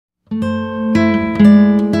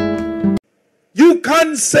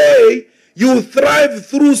can't say you thrive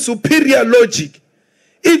through superior logic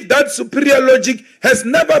if that superior logic has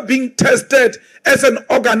never been tested as an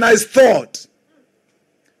organized thought.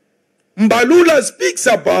 Mbalula speaks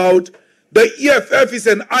about the EFF is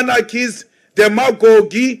an anarchist,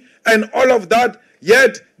 demagogy, and all of that,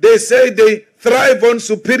 yet they say they thrive on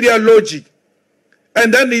superior logic.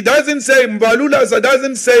 And then he doesn't say, Mbalula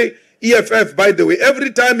doesn't say EFF, by the way.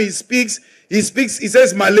 Every time he speaks, he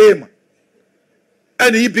says Malema.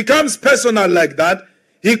 And he becomes personal like that.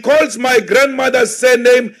 He calls my grandmother's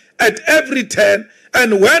surname at every turn.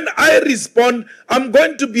 And when I respond, I'm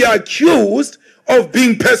going to be accused of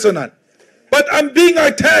being personal. But I'm being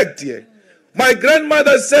attacked here. My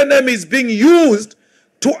grandmother's surname is being used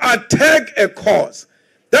to attack a cause.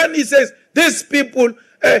 Then he says, these people,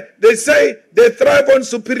 they say they thrive on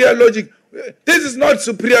superior logic. This is not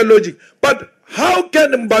superior logic. But how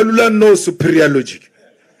can Mbalula know superior logic?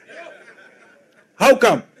 How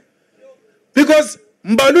come? Because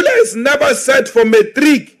Mbalula has never said for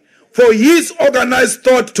Matric for his organized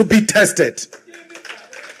thought to be tested.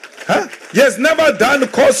 Huh? He has never done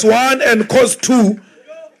course 1 and course 2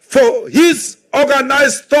 for his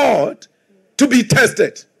organized thought to be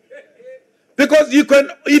tested. Because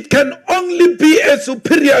it can only be a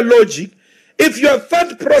superior logic if your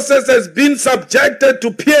thought process has been subjected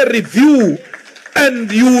to peer review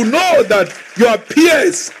and you know that your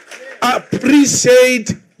peers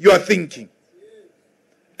appreciate your thinking.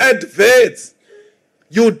 At Wits,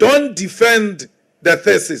 you don't defend the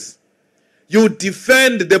thesis. You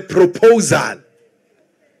defend the proposal.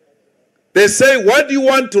 They say, what do you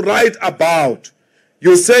want to write about?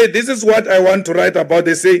 You say, this is what I want to write about.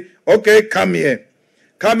 They say, okay, come here.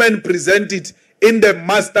 Come and present it in the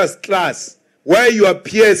master's class where your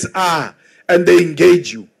peers are and they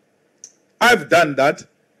engage you. I've done that.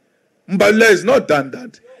 Mbalula has not done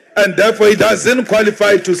that. And therefore he doesn't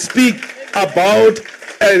qualify to speak about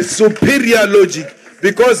a superior logic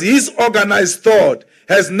because his organized thought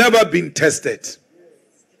has never been tested.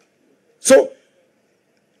 So,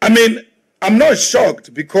 I mean, I'm not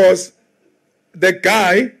shocked because the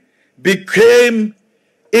guy became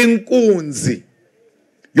inkunzi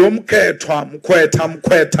yomkhethwa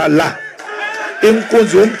mkhwetha la.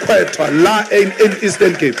 Inkunzi yomkhwetha la in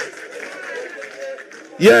Eastern Cape.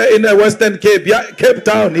 Yeah, in the Western Cape, yeah, Cape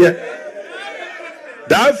Town, yeah.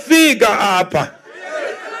 Dafika apa.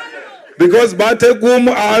 Because Bategum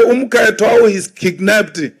umkhethwa is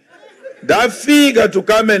kidnapped. Dafika to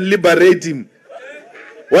come and liberate him.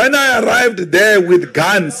 When I arrived there with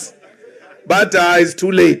guns, but it's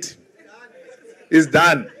too late. It's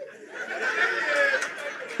done.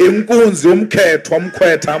 Inkunzi umkhethwa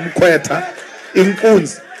mkhwetha.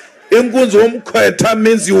 Inkunzi. Inkunzi umkhwetha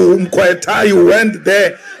means you went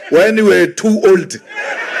there when you were too old.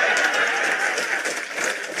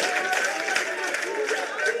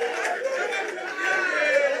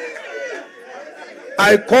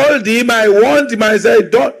 I called him, I warned him, I said,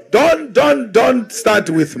 don't start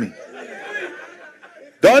with me.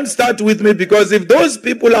 Don't start with me, because if those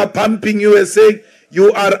people are pumping you and saying,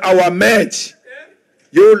 you are our match,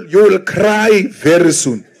 you will cry very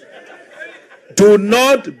soon. Do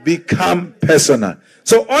not become personal.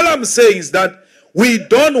 So all I'm saying is that we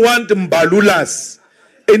don't want Mbalulas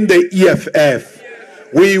in the EFF.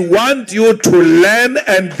 We want you to learn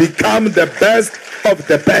and become the best of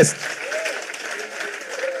the best.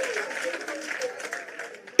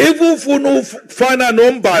 If ufuna ufana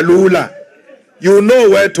noMbalula, you know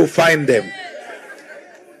where to find them.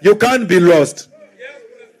 You can't be lost.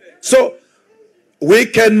 So we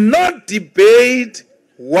cannot debate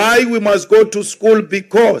why we must go to school,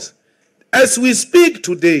 because as we speak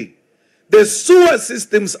today, the sewer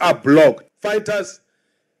systems are blocked. Fighters,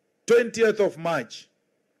 20th of March,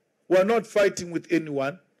 we're not fighting with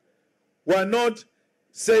anyone. We're not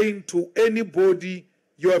saying to anybody,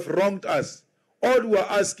 you have wronged us. All we're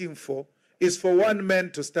asking for is for one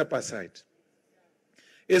man to step aside.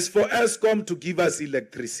 It's for ESCOM to give us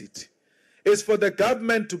electricity. It's for the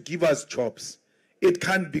government to give us jobs. It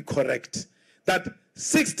can't be correct that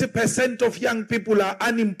 60% of young people are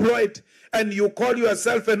unemployed and you call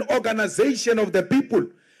yourself an organization of the people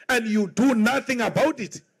and you do nothing about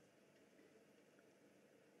it.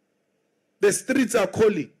 The streets are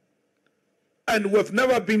calling and we've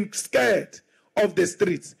never been scared of the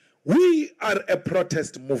streets. We are a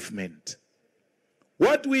protest movement.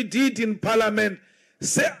 What we did in Parliament,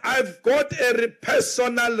 say I've got a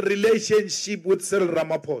personal relationship with Cyril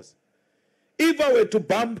Ramaphosa. If I were to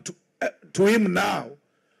bump to him now,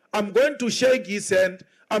 I'm going to shake his hand,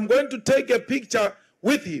 I'm going to take a picture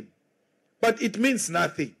with him, but it means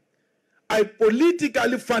nothing. I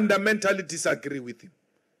politically fundamentally disagree with him.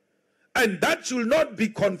 And that should not be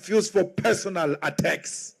confused for personal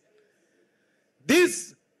attacks.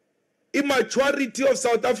 This immaturity of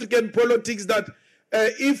South African politics that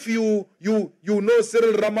if you know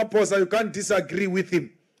Cyril Ramaphosa, you can't disagree with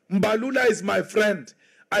him. Mbalula is my friend.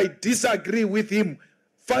 I disagree with him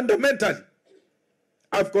fundamentally.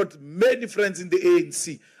 I've got many friends in the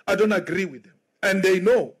ANC. I don't agree with them. And they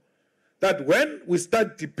know that when we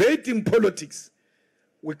start debating politics,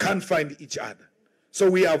 we can't find each other. So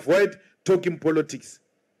we avoid talking politics.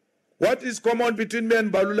 What is common between me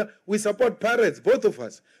and Mbalula? We support pirates, both of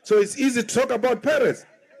us. So it's easy to talk about pirates.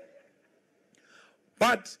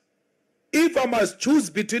 But if I must choose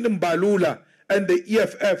between Mbalula and the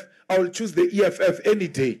EFF, I will choose the EFF any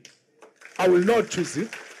day. I will not choose it.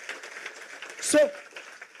 So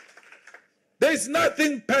there is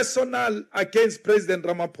nothing personal against President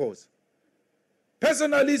Ramaphosa.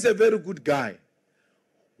 Personally, he's a very good guy.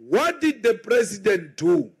 What did the president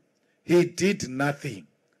do? He did nothing.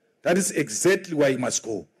 That is exactly why he must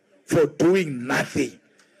go, for doing nothing.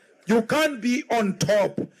 You can't be on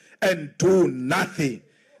top and do nothing.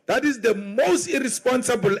 That is the most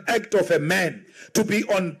irresponsible act of a man, to be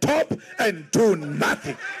on top and do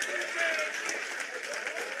nothing.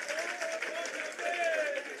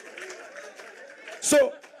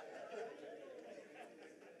 So,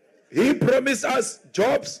 he promised us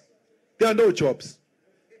jobs. There are no jobs.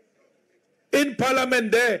 In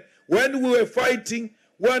parliament there, when we were fighting,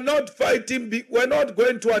 we're not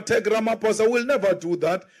going to attack Ramaphosa. We'll never do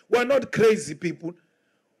that. We're not crazy people.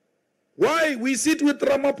 Why? We sit with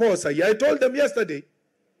Ramaphosa. Yeah, I told them yesterday.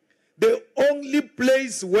 The only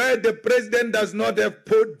place where the president does not have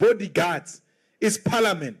bodyguards is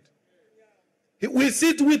parliament. We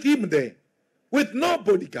sit with him there, with no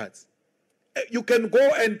bodyguards. You can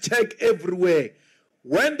go and check everywhere.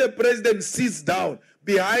 When the president sits down,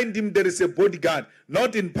 behind him there is a bodyguard,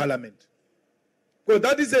 not in parliament. Because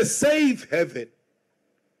that is a safe haven.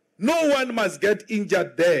 No one must get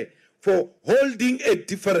injured there for holding a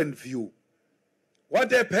different view.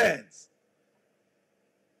 What happens?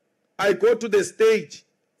 I go to the stage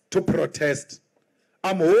to protest.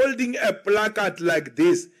 I'm holding a placard like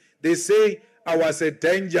this. They say I was a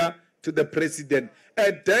danger to the president.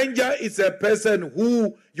 A danger is a person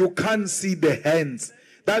who you can't see the hands.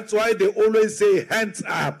 That's why they always say hands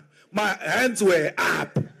up. My hands were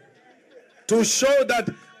up to show that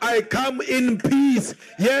I come in peace.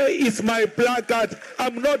 Here is my placard.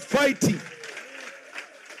 I'm not fighting.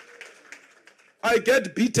 I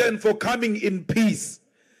get beaten for coming in peace.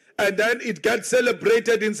 And then it gets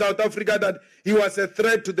celebrated in South Africa that he was a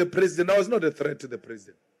threat to the president. I was not a threat to the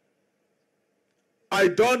president. I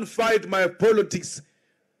don't fight my politics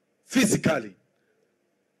physically.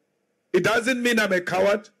 It doesn't mean I'm a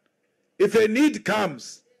coward. If a need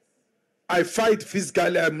comes, I fight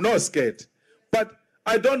physically. I'm not scared. But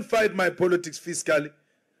I don't fight my politics physically.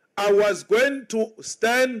 I was going to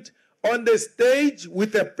stand on the stage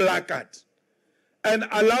with a placard and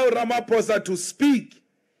allow Ramaphosa to speak.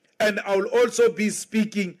 And I will also be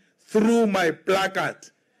speaking through my placard,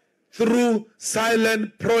 through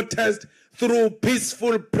silent protest, through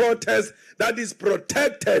peaceful protest that is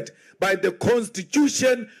protected by the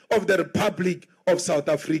Constitution of the Republic of South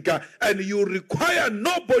Africa. And you require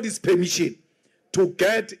nobody's permission to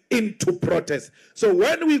get into protest. So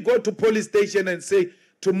when we go to police station and say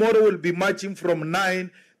tomorrow we'll be marching from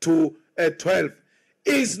 9 to 12,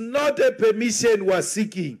 it's not a permission we're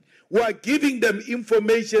seeking. We're giving them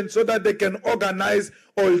information so that they can organize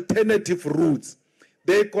alternative routes.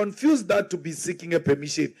 They confuse that to be seeking a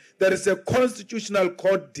permission. There is a constitutional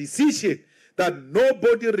court decision that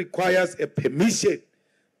nobody requires a permission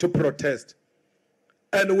to protest.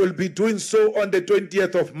 And we'll be doing so on the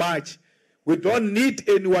 20th of March. We don't need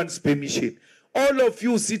anyone's permission. All of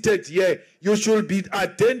you seated here, you should be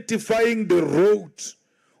identifying the road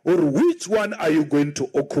or which one are you going to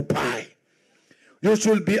occupy. You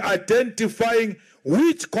should be identifying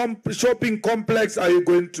which shopping complex are you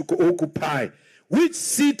going to occupy. Which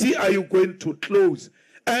city are you going to close?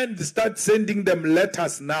 And start sending them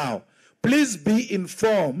letters now. Please be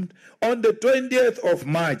informed, on the 20th of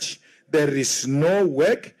March, there is no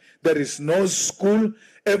work, there is no school,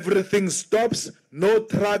 everything stops, no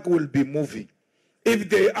truck will be moving. If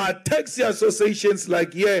there are taxi associations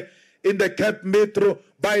like here in the Cape Metro,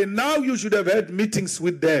 by now you should have had meetings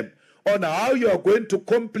with them on how you are going to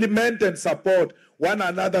complement and support one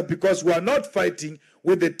another, because we are not fighting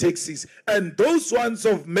with the taxis. And those ones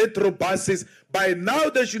of metro buses, by now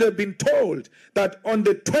they should have been told that on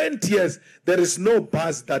the 20th, there is no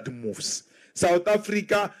bus that moves. South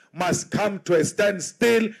Africa must come to a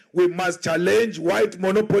standstill. We must challenge white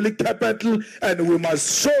monopoly capital, and we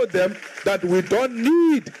must show them that we don't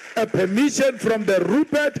need a permission from the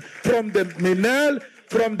Rupert, from the Minel,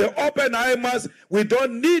 from the Oppenheimers. We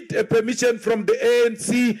don't need a permission from the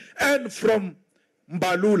ANC and from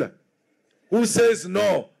Mbalula, who says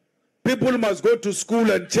no, people must go to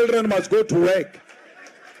school and children must go to work.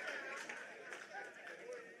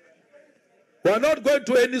 We are not going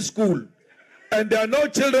to any school, and there are no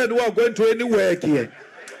children who are going to any work here.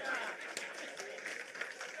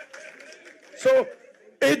 So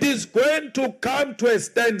it is going to come to a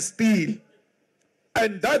standstill.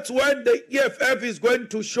 And that's when the EFF is going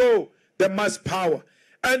to show the mass power.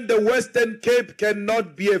 And the Western Cape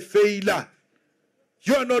cannot be a failure.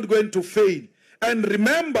 You are not going to fail. And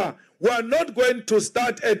remember, we are not going to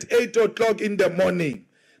start at 8 o'clock in the morning.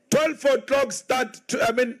 12 o'clock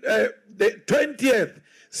the 20th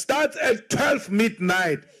starts at 12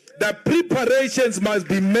 midnight. The preparations must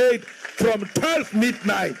be made from 12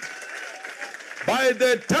 midnight. By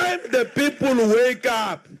the time the people wake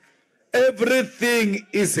up, everything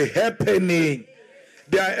is happening.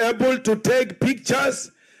 They are able to take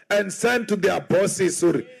pictures and send to their bosses.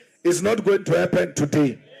 Sorry, it's not going to happen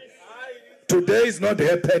today. Today is not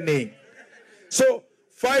happening. So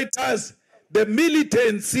fighters, the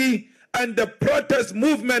militancy and the protest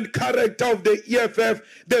movement character of the EFF,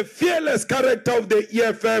 the fearless character of the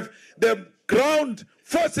EFF, the ground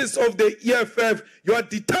forces of the EFF, your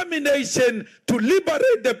determination to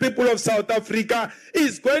liberate the people of South Africa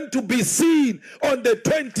is going to be seen on the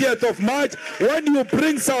 20th of March when you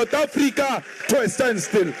bring South Africa to a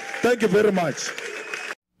standstill. Thank you very much.